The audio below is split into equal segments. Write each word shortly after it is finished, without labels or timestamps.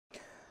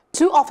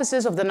Two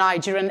officers of the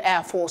Nigerian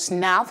Air Force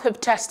NAF have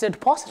tested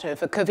positive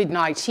for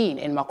COVID-19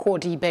 in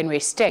Makurdi,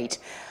 Benue State.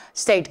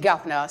 State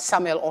Governor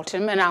Samuel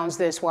Ortom announced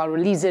this while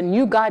releasing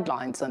new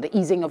guidelines on the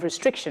easing of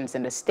restrictions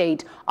in the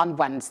state on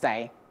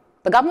Wednesday.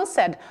 The governor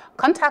said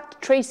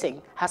contact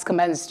tracing has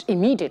commenced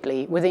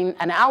immediately within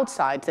and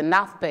outside the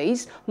NAF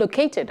base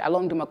located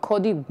along the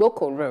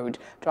Makurdi-Boko Road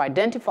to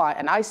identify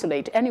and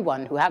isolate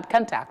anyone who had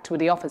contact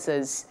with the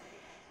officers.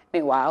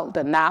 Meanwhile,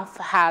 the NAF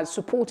has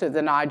supported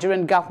the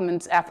Nigerian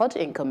government's effort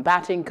in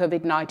combating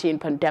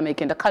COVID-19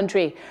 pandemic in the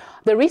country.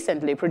 They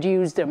recently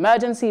produced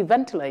emergency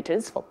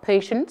ventilators for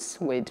patients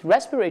with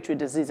respiratory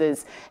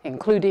diseases,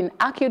 including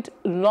acute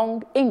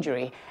lung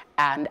injury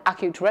and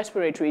acute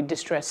respiratory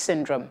distress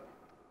syndrome.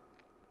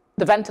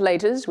 The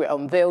ventilators were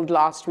unveiled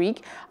last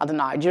week at the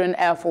Nigerian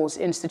Air Force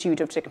Institute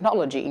of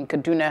Technology in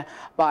Kaduna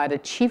by the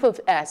Chief of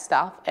Air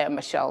Staff, Air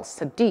Marshal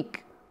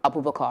Sadiq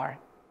Abubakar.